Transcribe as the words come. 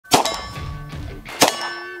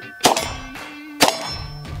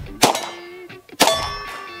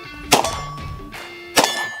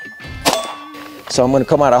So I'm gonna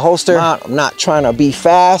come out of holster. I'm not trying to be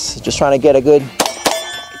fast, just trying to get a good.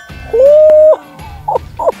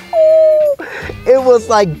 It was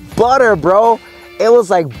like butter, bro. It was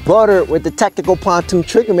like butter with the tactical pontoon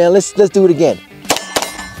trigger, man. Let's do it again.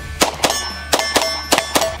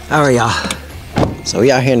 All right, y'all. So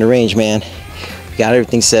we out here in the range, man. We got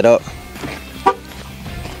everything set up.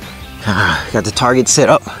 Got the target set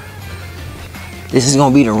up. This is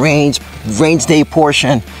gonna be the range day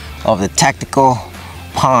portion of the tactical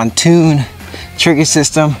pontoon trigger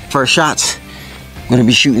system. First shots, I'm gonna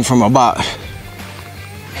be shooting from about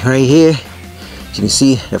right here. As you can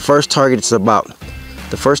see, the first target is about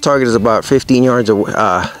 15 yards away.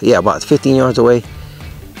 Yeah, about 15 yards away.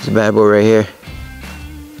 It's a bad boy right here.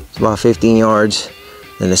 It's about 15 yards.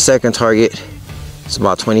 Then the second target is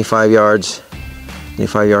about 25 yards.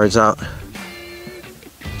 25 yards out.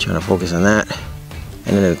 Trying to focus on that.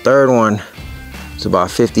 And then the third one, it's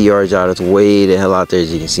about 50 yards out. It's way the hell out there,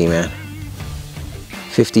 as you can see, man.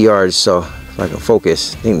 50 yards, so if I can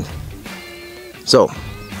focus. So,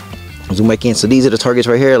 zoom back in. So these are the targets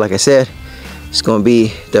right here. Like I said, it's gonna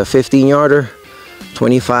be the 15 yarder,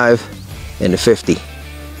 25, and the 50.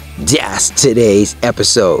 That's today's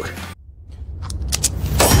episode.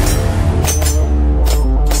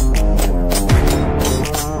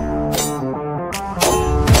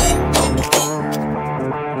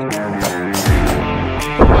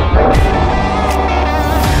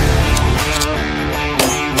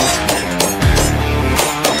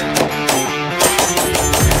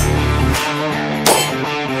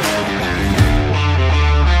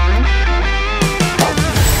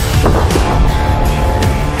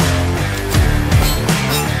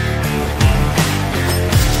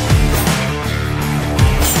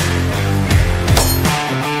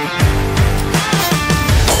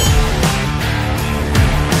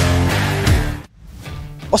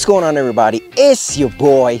 What's going on, everybody? It's your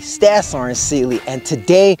boy Stats Orange Sealy, and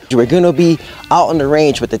today we're gonna be out on the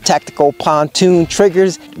range with the tactical pontoon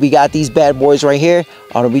triggers. We got these bad boys right here.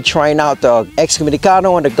 I'm gonna be trying out the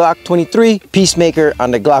Excommunicado on the Glock 23, Peacemaker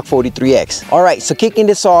on the Glock 43X. All right, so kicking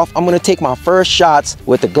this off, I'm gonna take my first shots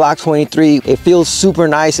with the Glock 23. It feels super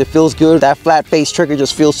nice, it feels good. That flat face trigger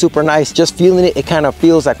just feels super nice. Just feeling it, it kind of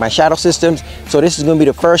feels like my shadow systems. So this is gonna be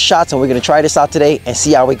the first shots, and we're gonna try this out today and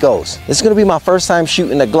see how it goes. This is gonna be my first time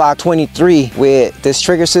shooting the Glock 23 with this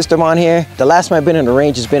trigger system on here. The last time I've been in the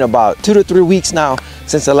range has been about 2 to 3 weeks now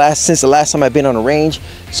since the last time I've been on the range.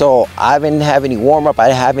 So I haven't had any warm up. I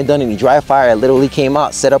haven't done any dry fire. I literally came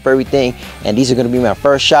out, set up everything, and these are gonna be my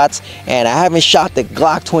first shots. And I haven't shot the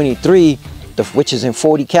Glock 23, which is in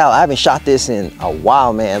 40 cal. I haven't shot this in a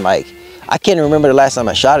while, man. Like, I can't remember the last time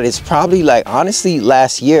I shot it. It's probably, like, honestly,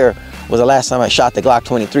 last year was the last time I shot the Glock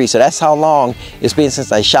 23. So that's how long it's been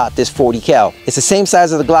since I shot this 40 cal. It's the same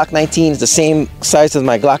size as the Glock 19. It's the same size as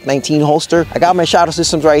my Glock 19 holster. I got my shadow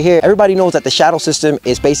systems right here. Everybody knows that the shadow system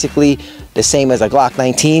is basically the same as a Glock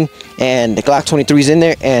 19, and the Glock 23 is in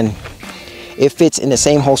there, and it fits in the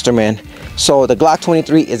same holster, man. So the Glock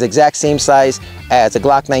 23 is exact same size as the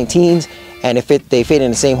Glock 19s, and they fit in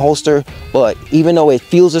the same holster. But even though it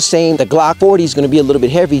feels the same, the Glock 40 is going to be a little bit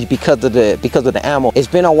heavy because of the ammo. It's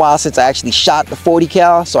been a while since I actually shot the 40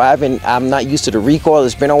 cal, so I'm not used to the recoil.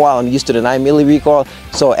 It's been a while. I'm used to the 9mm recoil.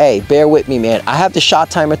 So hey, bear with me, man. I have the shot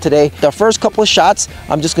timer today. The first couple of shots,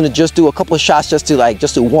 I'm just gonna do a couple of shots just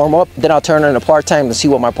to warm up. Then I'll turn on the part time and see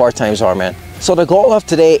what my part times are, man. So the goal of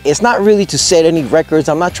today is not really to set any records.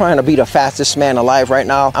 I'm not trying to be the fastest man alive right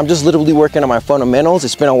now. I'm just literally working on my fundamentals.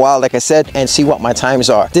 It's been a while, like I said, and see what my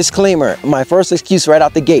times are. Disclaimer, my first excuse right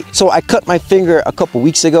out the gate. So I cut my finger a couple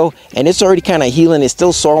weeks ago, and it's already kind of healing. It's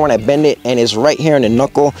still sore when I bend it, and it's right here in the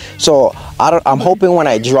knuckle. So I'm hoping when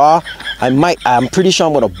I draw, I'm pretty sure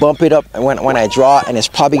I'm gonna bump it up when I draw, and it's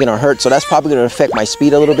probably gonna hurt. So that's probably gonna affect my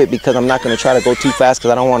speed a little bit, because I'm not gonna try to go too fast,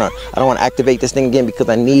 because I don't wanna activate this thing again, because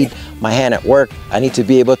I need my hand at work. I need to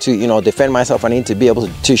be able to, you know, defend myself. I need to be able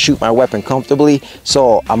to shoot my weapon comfortably.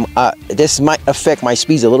 So this might affect my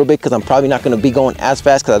speeds a little bit, because I'm probably not going to be going as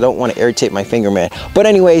fast, because I don't want to irritate my finger, man. But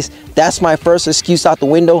anyways, that's my first excuse out the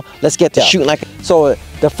window. Let's get to shooting. So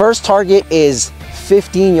the first target is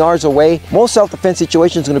 15 yards away. Most self-defense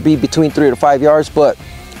situations are going to be between 3 to 5 yards, but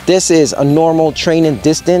this is a normal training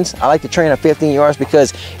distance. I like to train at 15 yards,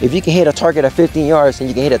 because if you can hit a target at 15 yards, then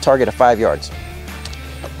you can hit a target at 5 yards.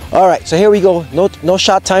 All right, so here we go. No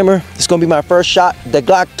shot timer. It's gonna be my first shot. The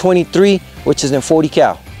Glock 23, which is in 40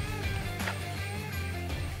 cal.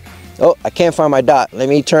 Oh, I can't find my dot. Let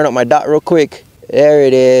me turn up my dot real quick. There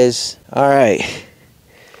it is. All right.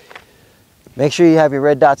 Make sure you have your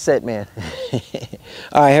red dot set, man.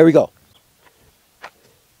 All right, here we go.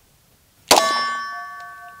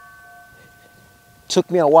 took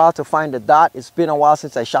me a while to find the dot. It's been a while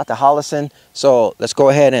since I shot the Hollison. So let's go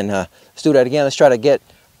ahead and let's do that again. Let's try to get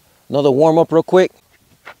another warm up real quick.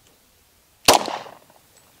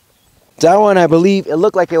 That one, I believe, it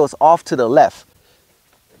looked like it was off to the left.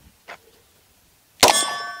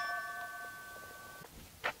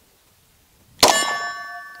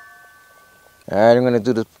 All right, I'm gonna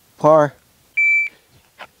do the par.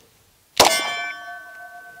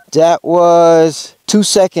 That was 2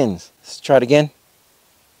 seconds. Let's try it again.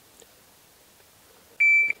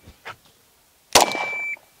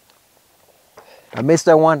 I missed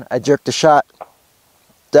that one. I jerked the shot.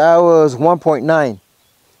 That was 1.9.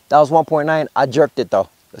 That was 1.9. I jerked it though.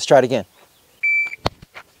 Let's try it again.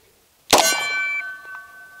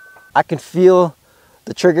 I can feel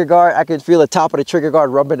the trigger guard. I can feel the top of the trigger guard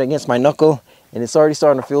rubbing against my knuckle, and it's already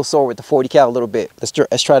starting to feel sore with the 40 cal a little bit. Let's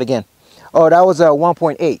try it again. Oh, that was a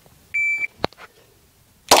 1.8.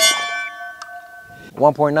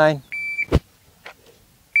 1.9.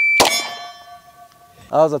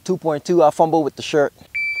 That was a 2.2. I fumbled with the shirt.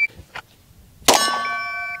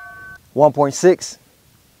 1.6.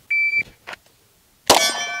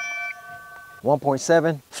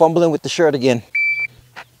 1.7. Fumbling with the shirt again.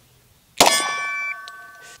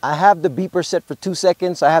 I have the beeper set for 2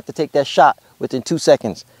 seconds, so I have to take that shot within 2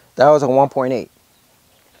 seconds. That was a 1.8.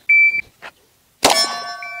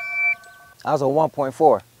 That was a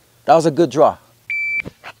 1.4. That was a good draw.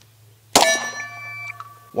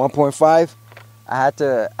 1.5. I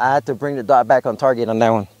had to bring the dot back on target on that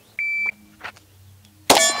one.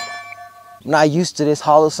 I'm not used to this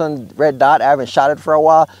Hollison red dot. I haven't shot it for a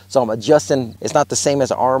while, so I'm adjusting. It's not the same as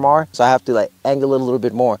an RMR, so I have to like angle it a little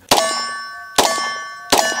bit more.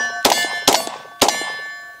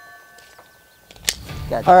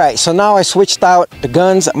 All right, so now I switched out the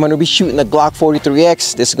guns. I'm gonna be shooting the Glock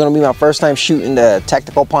 43X. This is gonna be my first time shooting the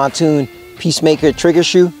tactical Pontoon Peacemaker trigger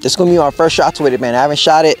shoe. This is gonna be my first shots with it, man. I haven't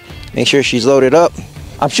shot it. Make sure she's loaded up.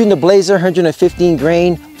 I'm shooting the Blazer 115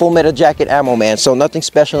 grain full metal jacket ammo, man. So nothing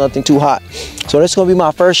special, nothing too hot. So this is gonna be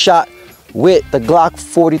my first shot with the Glock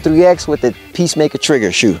 43X with the Peacemaker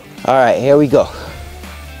trigger shoe. All right, here we go.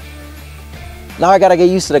 Now I gotta get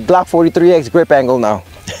used to the Glock 43X grip angle now.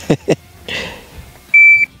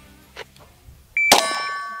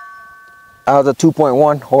 That was a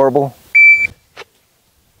 2.1, horrible.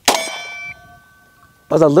 That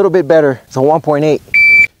was a little bit better, it's a 1.8.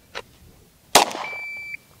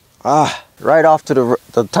 Right off to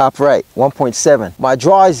the top right, 1.7. My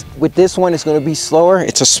draw is, with this one, it's gonna be slower.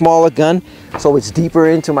 It's a smaller gun, so it's deeper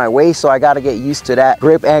into my waist, so I gotta get used to that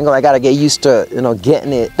grip angle. I gotta get used to, you know,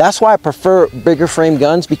 getting it. That's why I prefer bigger frame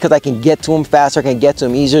guns, because I can get to them faster, I can get to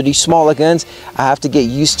them easier. These smaller guns, I have to get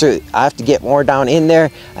used to, I have to get more down in there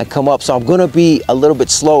and come up. So I'm gonna be a little bit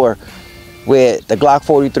slower with the Glock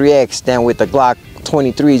 43X than with the Glock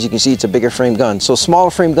 23. As you can see, it's a bigger frame gun. So smaller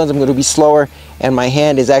frame guns, I'm going to be slower, and my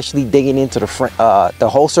hand is actually digging into the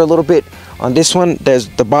holster a little bit. On this one, there's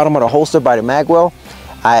the bottom of the holster by the magwell.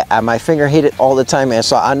 My finger hit it all the time, man.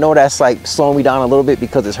 So I know that's like slowing me down a little bit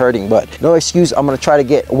because it's hurting, but no excuse. I'm going to try to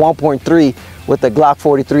get 1.3 with the Glock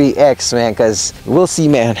 43X, man, because we'll see,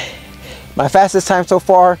 man. My fastest time so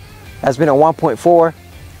far has been a 1.4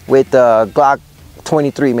 with the Glock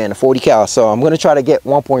 23, man, the 40 cal. So I'm gonna try to get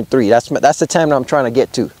 1.3. That's the time that I'm trying to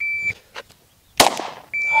get to.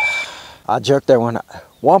 I jerked that one.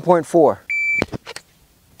 1.4.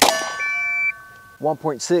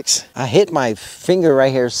 1.6. I hit my finger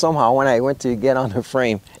right here somehow when I went to get on the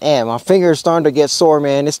frame. And my finger is starting to get sore,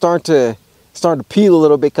 man. It's starting to peel a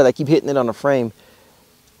little bit because I keep hitting it on the frame.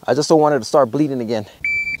 I just don't want it to start bleeding again.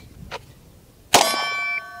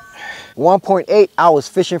 1.8. I was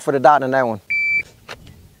fishing for the dot on that one.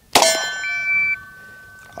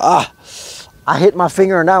 I hit my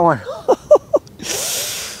finger on that one.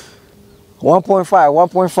 1.5,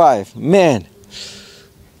 1.5, man.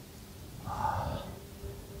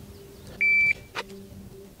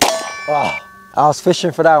 I was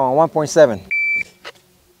fishing for that one, 1.7.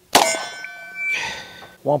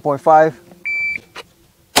 1.5.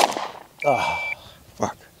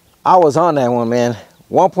 Fuck. I was on that one, man.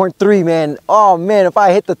 1.3, man. Oh man, if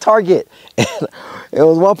I hit the target. It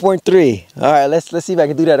was 1.3. All right, let's see if I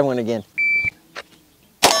can do that one again.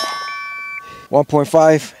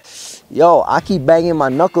 1.5. Yo, I keep banging my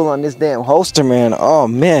knuckle on this damn holster, man. Oh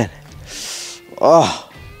man. Oh,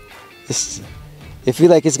 it feel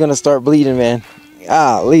like it's gonna start bleeding, man.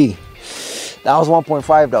 Golly. That was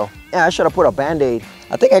 1.5 though. Yeah, I should have put a band-aid.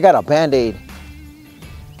 I think I got a band-aid.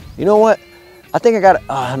 You know what? I think I got,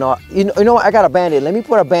 no, you know what? I got a Band-Aid. Let me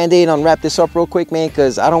put a Band-Aid on, wrap this up real quick, man,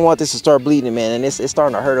 because I don't want this to start bleeding, man, and it's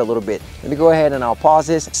starting to hurt a little bit. Let me go ahead and I'll pause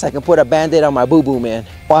this so I can put a Band-Aid on my boo-boo, man.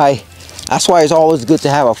 That's why it's always good to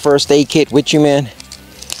have a first aid kit with you, man,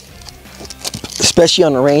 especially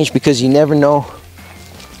on the range, because you never know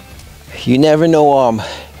if you're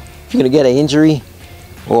gonna get an injury,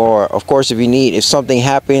 or of course if something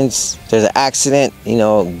happens, there's an accident, you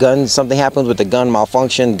know, something happens with the gun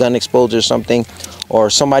malfunction, gun explodes or something, or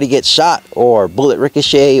somebody gets shot or bullet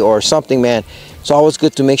ricochet or something, man. It's always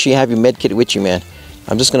good to make sure you have your med kit with you, man.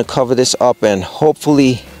 I'm just gonna cover this up, and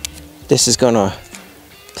hopefully this is gonna,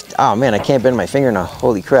 oh man, I can't bend my finger now,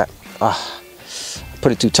 holy crap. I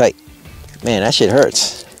put it too tight, man, that shit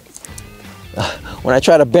hurts. When I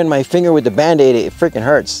try to bend my finger with the Band-Aid, it freaking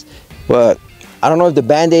hurts. But I don't know if the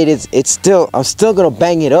Band-Aid I'm still gonna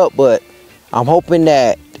bang it up, but I'm hoping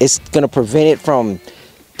that it's gonna prevent it from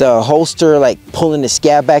the holster like pulling the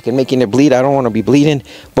scab back and making it bleed. I don't want to be bleeding,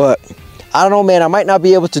 but I don't know, man. I might not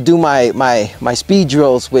be able to do my speed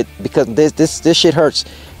drills because this shit hurts.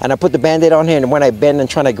 And I put the Band-Aid on here, and when I bend and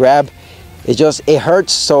trying to grab, it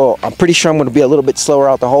hurts. So I'm pretty sure I'm going to be a little bit slower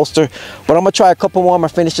out the holster, but I'm gonna try a couple more. I'm gonna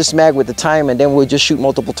finish this mag with the time, and then we'll just shoot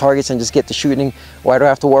multiple targets and just get to shooting, where I don't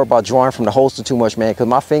have to worry about drawing from the holster too much, man, because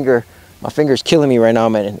my finger's killing me right now,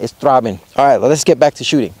 man. It's throbbing. All right, well, let's get back to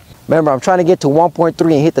shooting. Remember, I'm trying to get to 1.3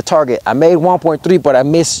 and hit the target. I made 1.3, but I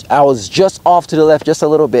missed. I was just off to the left just a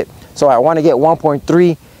little bit, so I want to get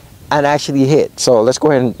 1.3 and actually hit. So let's go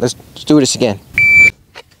ahead and let's do this again.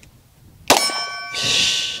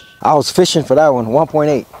 I was fishing for that one.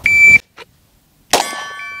 1.8.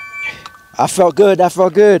 I felt good. That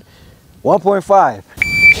felt good. 1.5.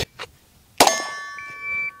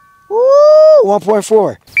 Woo!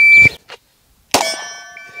 1.4.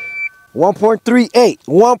 1.38.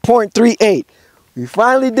 1.38. We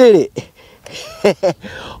finally did it.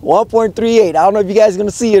 1.38. I don't know if you guys are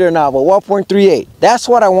gonna see it or not, but 1.38. That's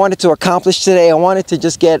what I wanted to accomplish today. I wanted to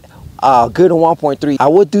just get good on 1.3. I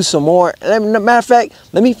would do some more. Matter of fact,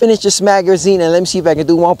 let me finish this magazine and let me see if I can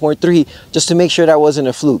do 1.3 just to make sure that wasn't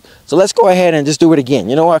a fluke. So let's go ahead and just do it again.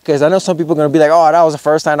 You know what? Because I know some people are gonna be like, oh, that was the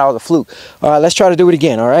first time, that was a fluke. All right, let's try to do it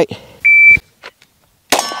again. All right.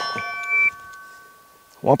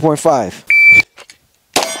 1.5.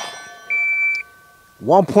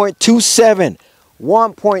 1.27.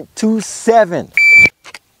 1.27.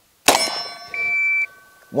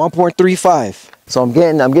 1.35. So I'm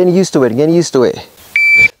getting used to it.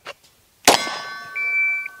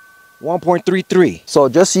 1.33. So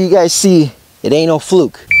just so you guys see, it ain't no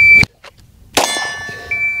fluke.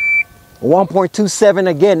 1.27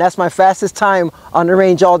 again. That's my fastest time on the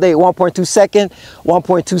range all day. 1.2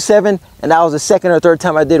 1.27, and that was the second or third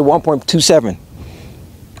time I did 1.27.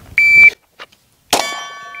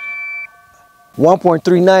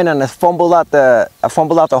 1.39, and I fumbled out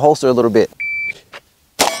the holster a little bit.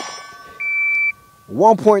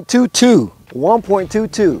 1.22.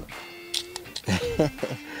 1.22.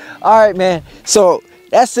 All right, man. So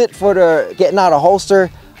that's it for the getting out of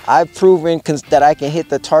holster. I've proven that I can hit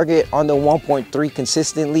the target on the 1.3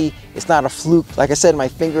 consistently. It's not a fluke. Like I said, my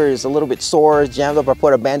finger is a little bit sore, jammed up. I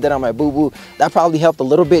put a Band-Aid on my boo-boo. That probably helped a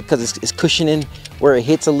little bit because it's cushioning where it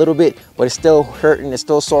hits a little bit, but it's still hurting. It's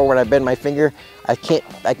still sore when I bend my finger. I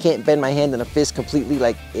can't bend my hand in a fist completely.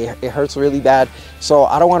 Like it hurts really bad. So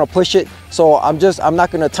I don't want to push it. So I'm not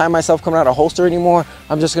gonna time myself coming out of holster anymore.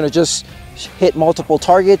 I'm just gonna hit multiple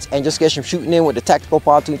targets and just get some shooting in with the tactical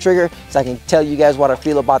Pontoon trigger, so I can tell you guys what I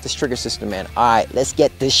feel about this trigger system, man. All right, let's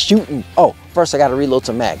get this shooting. Oh, first I gotta reload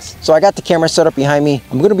some mags. So I got the camera set up behind me.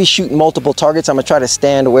 I'm gonna be shooting multiple targets. I'm gonna try to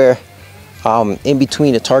stand where in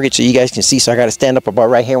between the targets so you guys can see. So I got to stand up about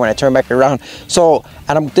right here when I turn back around. So,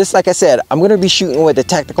 and like I said, I'm going to be shooting with the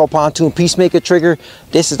tactical Pontoon Peacemaker trigger.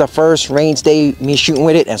 This is the first range day me shooting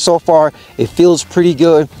with it, and so far it feels pretty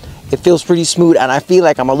good. It feels pretty smooth, and I feel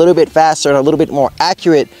like I'm a little bit faster and a little bit more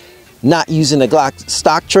accurate not using the Glock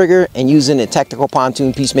stock trigger and using the tactical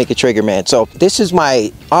Pontoon Peacemaker trigger, man. So this is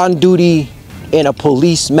my on duty in a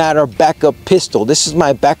police matter backup pistol. This is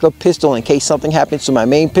my backup pistol in case something happens to my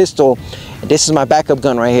main pistol. And this is my backup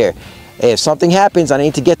gun right here. If something happens, I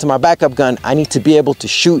need to get to my backup gun. I need to be able to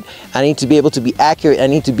shoot. I need to be able to be accurate. I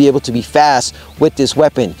need to be able to be fast with this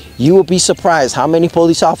weapon. You will be surprised how many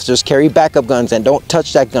police officers carry backup guns and don't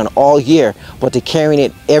touch that gun all year, but they're carrying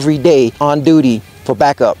it every day on duty for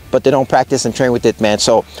backup, but they don't practice and train with it, man.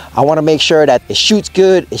 So I want to make sure that it shoots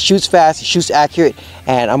good, it shoots fast, it shoots accurate,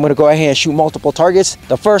 and I'm going to go ahead and shoot multiple targets.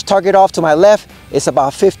 The first target off to my left, it's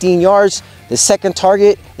about 15 yards. The second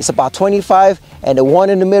target is about 25, and the one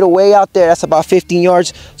in the middle way out there, that's about 15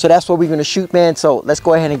 yards. So that's what we're gonna shoot, man. So let's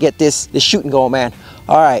go ahead and get this shooting going, man.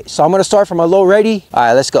 All right, so I'm gonna start from a low ready. All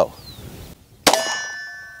right, let's go.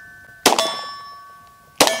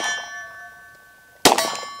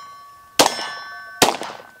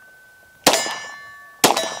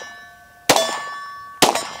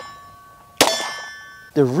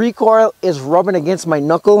 The recoil is rubbing against my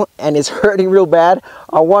knuckle and it's hurting real bad.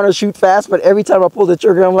 I want to shoot fast, but every time I pull the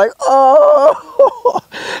trigger, I'm like, oh,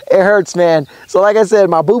 it hurts, man. So like I said,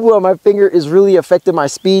 my boo-boo on my finger is really affecting my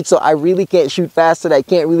speed, so I really can't shoot fast today. I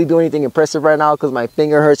can't really do anything impressive right now because my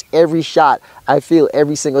finger hurts every shot. I feel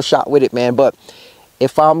every single shot with it, man. But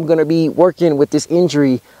if I'm going to be working with this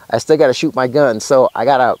injury, I still got to shoot my gun. So I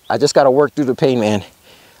just got to work through the pain, man.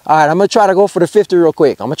 All right, I'm going to try to go for the 50 real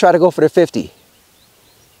quick. I'm going to try to go for the 50.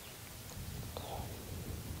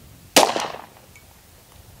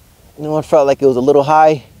 You know, it felt like it was a little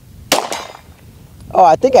high. Oh,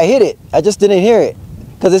 I think I hit it. I just didn't hear it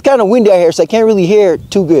because it's kind of windy out here, so I can't really hear it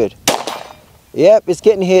too good. Yep, it's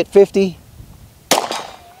getting hit. 50.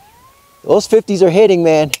 Those 50s are hitting,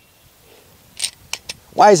 man.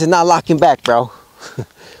 Why is it not locking back, bro?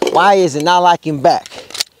 Why is it not locking back?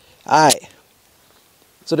 All right.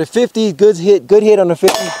 So the 50, good hit on the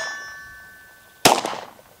 50.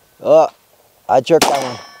 Oh, I jerked that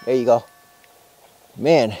one. There you go.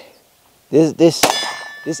 Man.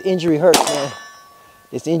 This injury hurts, man.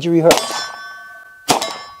 This injury hurts.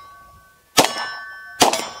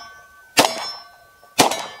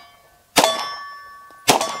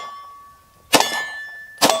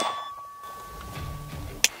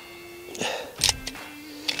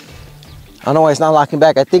 I don't know why it's not locking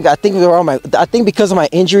back. I think because of my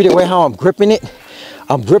injury, the way how I'm gripping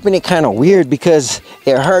it kind of weird because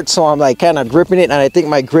it hurts. So I'm like kind of gripping it, and I think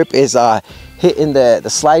my grip is hitting the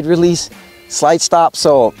slide release, slide stop.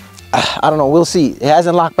 So I don't know, we'll see. It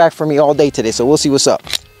hasn't locked back for me all day today, so we'll see what's up.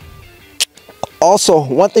 Also,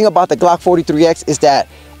 one thing about the Glock 43X is that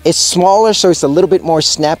it's smaller, so it's a little bit more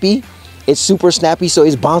snappy. It's super snappy, so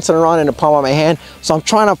it's bouncing around in the palm of my hand. So I'm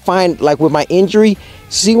trying to find, like with my injury,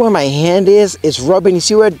 see where my hand is? It's rubbing. You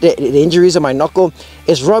see where the injury is on my knuckle?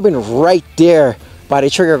 It's rubbing right there by the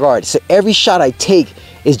trigger guard. So every shot I take,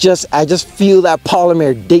 I just feel that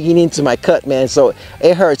polymer digging into my cut, man. So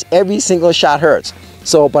it hurts. Every single shot hurts.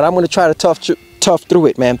 So, but I'm gonna try to tough through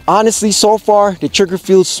it, man. Honestly, so far the trigger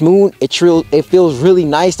feels smooth. It feels really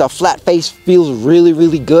nice. The flat face feels really,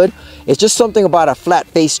 really good. It's just something about a flat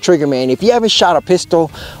face trigger, man. If you haven't shot a pistol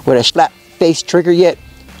with a flat face trigger yet,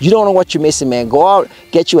 you don't know what you're missing, man. Go out,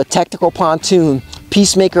 get you a tactical Pontoon,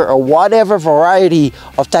 Peacemaker, or whatever variety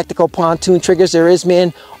of tactical Pontoon triggers there is,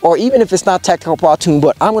 man. Or even if it's not tactical Pontoon,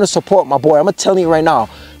 but I'm gonna support my boy. I'm gonna tell you right now,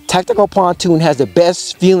 tactical Pontoon has the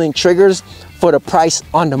best feeling triggers for the price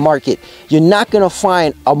on the market. You're not gonna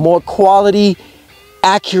find a more quality,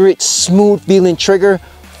 accurate, smooth feeling trigger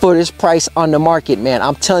for this price on the market, man.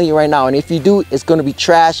 I'm telling you right now. And if you do, it's gonna be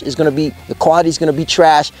trash. The quality is gonna be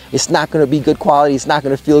trash. It's not gonna be good quality. It's not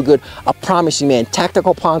gonna feel good. I promise you, man.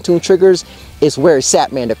 Tactical Pontoon triggers is where it's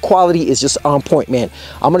at, man. The quality is just on point, man.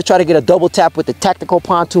 I'm gonna try to get a double tap with the tactical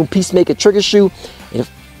Pontoon Peacemaker trigger shoe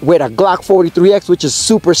with a Glock 43X, which is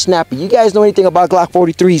super snappy. You guys know anything about Glock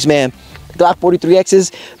 43s, man? Glock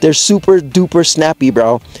 43Xs, they're super duper snappy,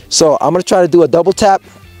 bro. So I'm gonna try to do a double tap.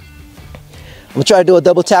 I'm gonna try to do a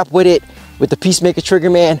double tap with it, with the Peacemaker trigger,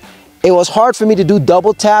 man. It was hard for me to do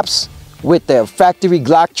double taps with the factory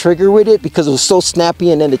Glock trigger with it because it was so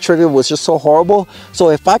snappy and then the trigger was just so horrible. So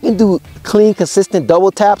if I can do clean, consistent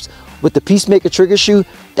double taps with the Peacemaker trigger shoe,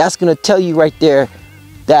 that's gonna tell you right there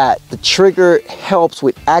that the trigger helps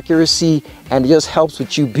with accuracy and it just helps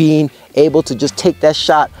with you being able to just take that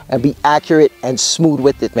shot and be accurate and smooth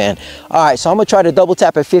with it, man. All right, so I'm gonna try to double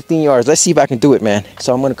tap at 15 yards. Let's see if I can do it, man.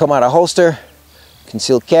 So I'm gonna come out of holster,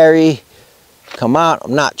 concealed carry, come out.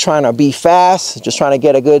 I'm not trying to be fast, just trying to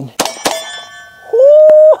get a good.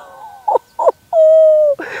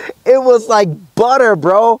 It was like butter,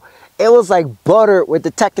 bro. It was like butter with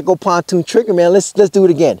the tactical Pontoon trigger, man. Let's do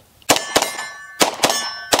it again.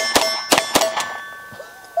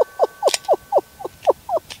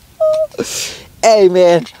 Hey,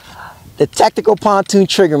 man, the tactical Pontoon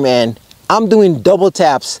trigger, man. I'm doing double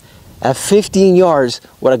taps at 15 yards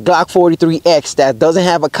with a Glock 43X that doesn't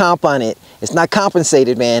have a comp on it. It's not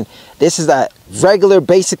compensated, man. This is a regular,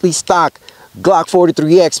 basically stock Glock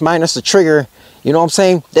 43X minus the trigger. You know what I'm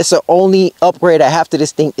saying? That's the only upgrade I have to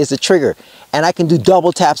this thing is the trigger. And I can do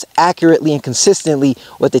double taps accurately and consistently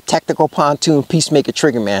with the tactical Pontoon Peacemaker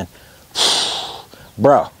trigger, man.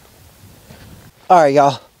 Bro. All right,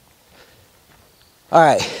 y'all. All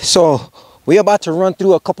right, so we're about to run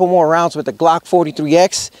through a couple more rounds with the Glock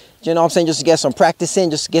 43X. You know what I'm saying? Just to get some practice in,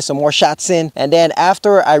 just to get some more shots in. And then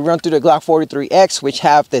after I run through the Glock 43X, which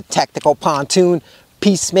have the tactical Pontoon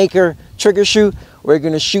Peacemaker trigger shoot, we're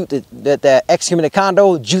gonna shoot the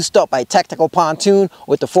Excommunicado juiced up by tactical Pontoon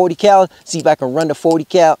with the 40 cal. See if I can run the 40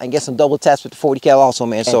 cal and get some double taps with the 40 cal also,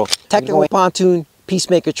 man. So tactical Pontoon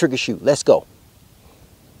Peacemaker trigger shoot. Let's go.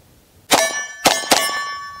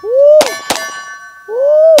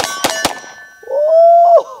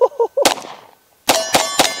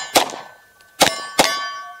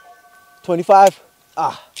 25.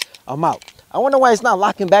 Ah, I'm out. I wonder why it's not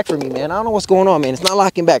locking back for me, man. I don't know what's going on, man. It's not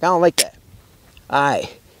locking back. I don't like that. All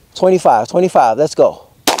right, 25, 25. Let's go.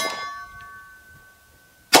 All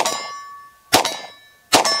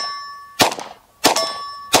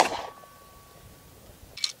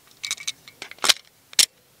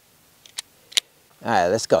right,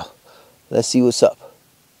 let's go. Let's see what's up.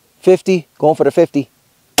 50, going for the 50.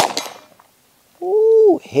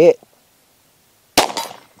 Ooh, hit.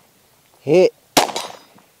 Hit,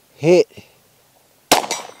 hit,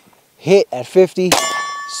 hit at 50.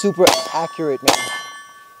 Super accurate, man.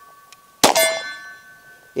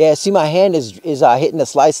 Yeah, see my hand is hitting the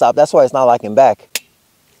slide stop. That's why it's not locking back.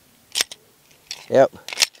 Yep,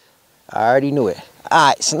 I already knew it. All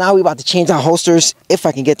right, so now we're about to change our holsters. If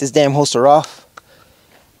I can get this damn holster off.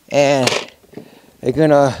 And we're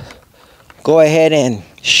gonna go ahead and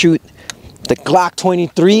shoot the Glock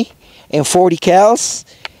 23 and 40 cals.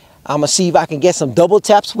 I'm gonna see if I can get some double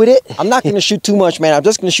taps with it. I'm not gonna shoot too much, man. I'm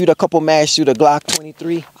just gonna shoot a couple mags through the Glock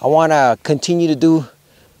 23. I wanna continue to do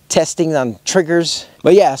testing on triggers.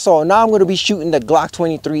 But yeah, so now I'm gonna be shooting the Glock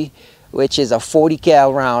 23, which is a 40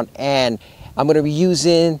 cal round, and I'm gonna be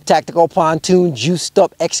using tactical Pontoon juiced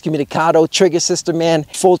up Excommunicado trigger system, man.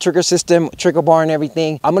 Full trigger system, trigger bar and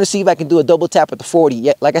everything. I'm gonna see if I can do a double tap with the 40.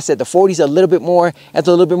 Yeah, like I said, the 40 is a little bit more, adds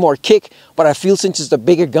a little bit more kick, but I feel since it's the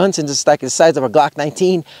bigger gun, since it's like the size of a Glock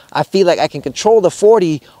 19, I feel like I can control the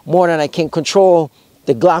 40 more than I can control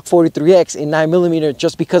the Glock 43X in 9mm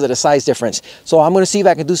just because of the size difference. So I'm gonna see if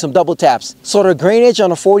I can do some double taps. So the grainage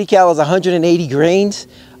on a 40 cal is 180 grains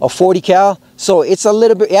of 40 cal. So it's a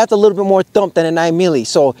little bit, it has a little bit more thump than a 9mm.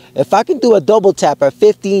 So if I can do a double tap at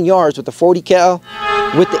 15 yards with the 40 cal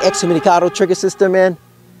with the Excommunicado trigger system, man,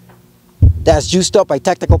 that's juiced up by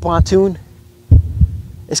tactical Pontoon.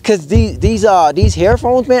 It's cause these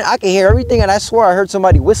headphones, man, I can hear everything, and I swear I heard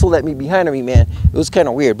somebody whistle at me behind me, man. It was kind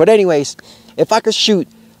of weird. But anyways, if I could shoot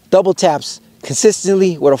double taps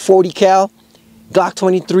consistently with a 40 cal, Glock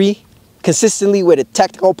 23, consistently with a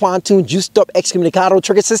tactical Pontoon juiced up Excommunicado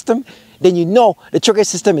trigger system, then you know the trigger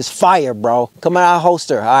system is fire, bro. Coming out of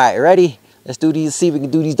holster. All right, ready? Let's do these, see if we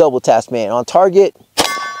can do these double taps, man. On target.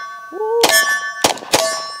 Woo.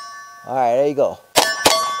 All right, there you go.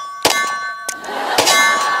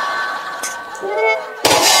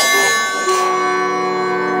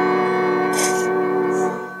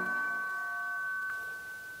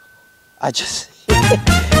 I just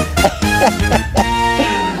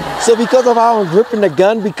so because of how I'm gripping the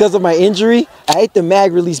gun, because of my injury, I hit the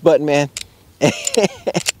mag release button, man.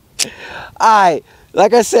 Alright,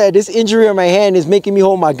 like I said, this injury on my hand is making me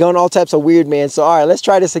hold my gun all types of weird, man. So alright, let's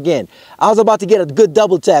try this again. I was about to get a good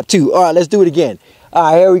double tap too. Alright, let's do it again.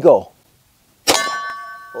 Alright, here we go.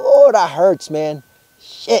 Oh, that hurts, man.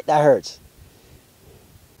 Shit, that hurts.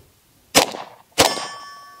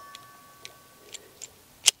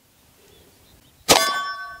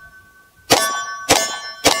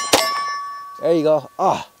 There you go.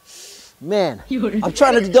 Oh, man. I'm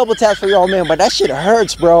trying to do double taps for y'all, man, but that shit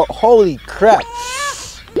hurts, bro. Holy crap.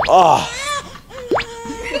 Oh.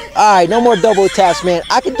 All right, no more double taps, man.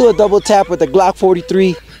 I can do a double tap with the Glock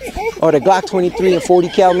 43 or the Glock 23 and 40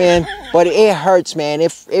 cal, man, but it hurts, man.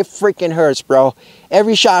 It freaking hurts, bro.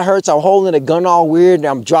 Every shot hurts. I'm holding the gun all weird, and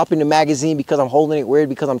I'm dropping the magazine because I'm holding it weird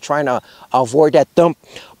because I'm trying to avoid that thump.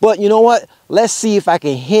 But you know what? Let's see if I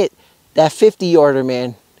can hit that 50 yarder,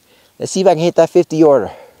 man. Let's see if I can hit that 50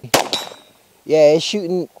 yarder. Yeah, it's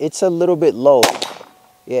shooting. It's a little bit low.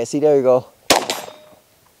 Yeah, see, there you go.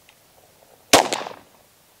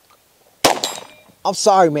 I'm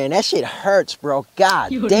sorry, man. That shit hurts, bro.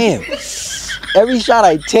 God damn. Every shot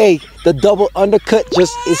I take, the double undercut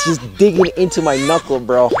is just digging into my knuckle,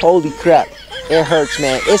 bro. Holy crap. It hurts,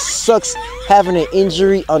 man. It sucks having an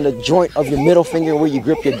injury on the joint of your middle finger where you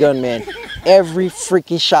grip your gun, man. Every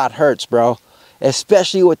freaking shot hurts, bro.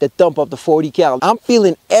 Especially with the thump of the 40 cal. I'm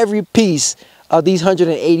feeling every piece of these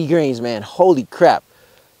 180 grains, man. Holy crap.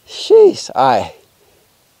 Jeez. All right.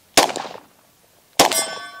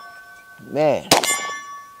 Man.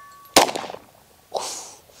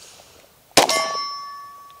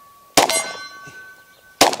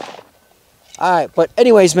 All right, but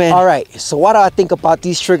anyways, man. All right, so what do I think about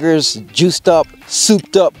these triggers juiced up,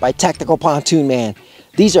 souped up by Tactical Pontoon, man?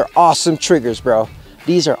 These are awesome triggers, bro.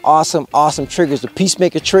 These are awesome, awesome triggers. The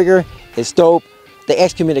Peacemaker trigger is dope. The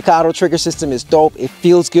Excommunicado trigger system is dope. It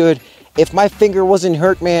feels good. If my finger wasn't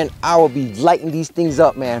hurt, man, I would be lighting these things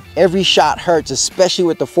up, man. Every shot hurts, especially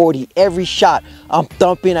with the 40. Every shot, I'm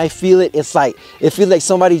thumping, I feel it. It feels like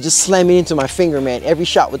somebody just slamming into my finger, man. Every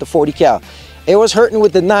shot with the 40 cal. It was hurting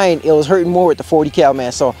with the 9. It was hurting more with the 40 cal,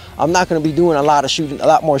 man. So I'm not going to be doing a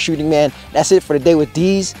lot more shooting, man. That's it for the day with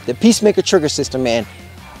these. The Peacemaker trigger system, man.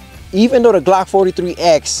 Even though the Glock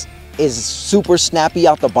 43X is super snappy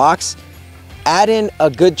out the box, adding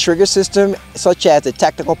a good trigger system such as the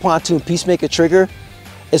Tactical Pontoon Peacemaker trigger,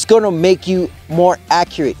 it's going to make you more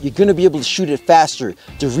accurate. You're going to be able to shoot it faster.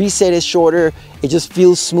 The reset is shorter, it just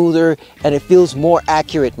feels smoother, and it feels more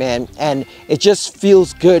accurate, man. And it just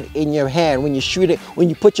feels good in your hand when you shoot it. When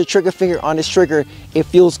you put your trigger finger on this trigger, it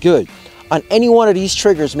feels good. On any one of these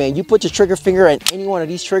triggers, man, you put your trigger finger on any one of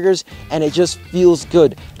these triggers and it just feels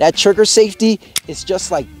good. That trigger safety is just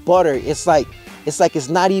like butter. It's like it's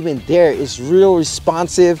not even there. It's real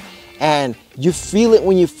responsive, and you feel it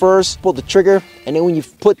when you first pull the trigger, and then when you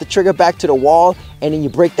put the trigger back to the wall and then you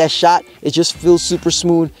break that shot, it just feels super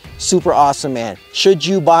smooth, super awesome, man. Should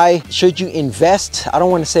you invest? I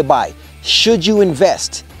don't want to say buy. Should you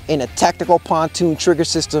invest in a Tactical Pontoon trigger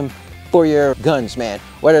system for your guns, man?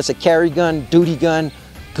 Whether it's a carry gun, duty gun,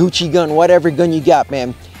 Gucci gun, whatever gun you got,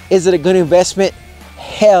 man. Is it a good investment?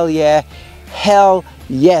 Hell yeah. Hell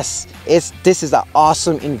yes. This is an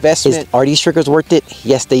awesome investment. Are these triggers worth it?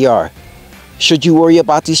 Yes, they are. Should you worry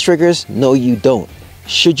about these triggers? No, you don't.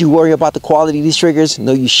 Should you worry about the quality of these triggers?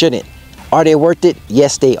 No, you shouldn't. Are they worth it?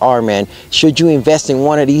 Yes, they are, man. Should you invest in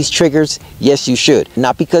one of these triggers? Yes, you should.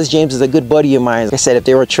 Not because James is a good buddy of mine. Like I said, if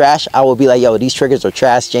they were trash, I would be like, yo, these triggers are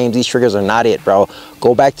trash, James. These triggers are not it, bro.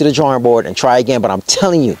 Go back to the drawing board and try again. But I'm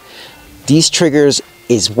telling you, these triggers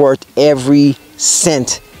is worth every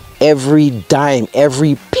cent, every dime,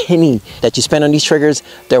 every penny that you spend on these triggers.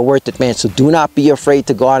 They're worth it, man. So do not be afraid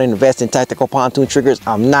to go out and invest in Tactical Pontoon triggers.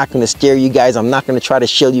 I'm not going to scare you guys. I'm not going to try to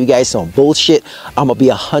shill you guys some bullshit. I'm going to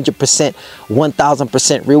be 100%,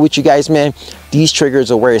 1000% real with you guys, man. These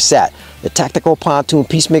triggers are where it's at. The Tactical Pontoon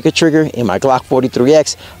Peacemaker trigger in my Glock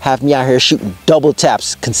 43X have me out here shooting double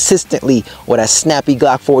taps consistently with a snappy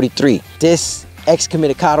Glock 43. This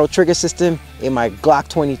Excommunicado trigger system in my Glock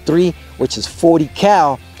 23, which is 40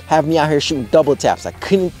 cal, have me out here shooting double taps. I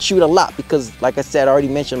couldn't shoot a lot because, like I said, I already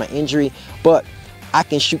mentioned my injury, but I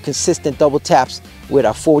can shoot consistent double taps with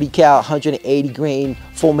a 40 cal, 180 grain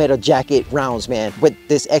full metal jacket rounds, man, with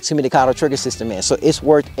this Excommunicado trigger system, man. So it's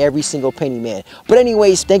worth every single penny, man. But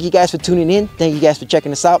anyways, thank you guys for tuning in. Thank you guys for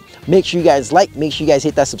checking us out. Make sure you guys like, make sure you guys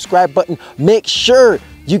hit that subscribe button. Make sure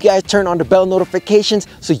you guys turn on the bell notifications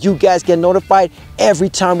so you guys get notified every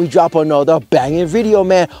time we drop another banging video,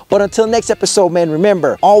 man. But until next episode, man,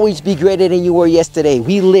 remember, always be greater than you were yesterday.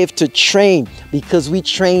 We live to train because we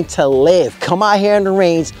train to live. Come out here in the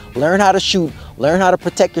range, learn how to shoot, learn how to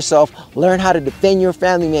protect yourself, learn how to defend your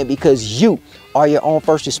family, man, because you are your own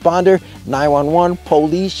first responder. 911,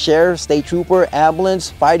 police, sheriff, state trooper,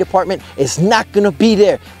 ambulance, fire department is not gonna be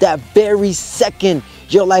there that very second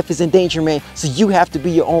your life is in danger, man. So you have to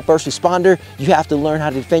be your own first responder. You have to learn how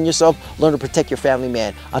to defend yourself, learn to protect your family,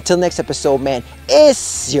 man. Until next episode, man,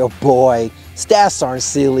 it's your boy, Stats Aren't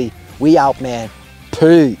Silly. We out, man.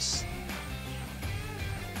 Peace.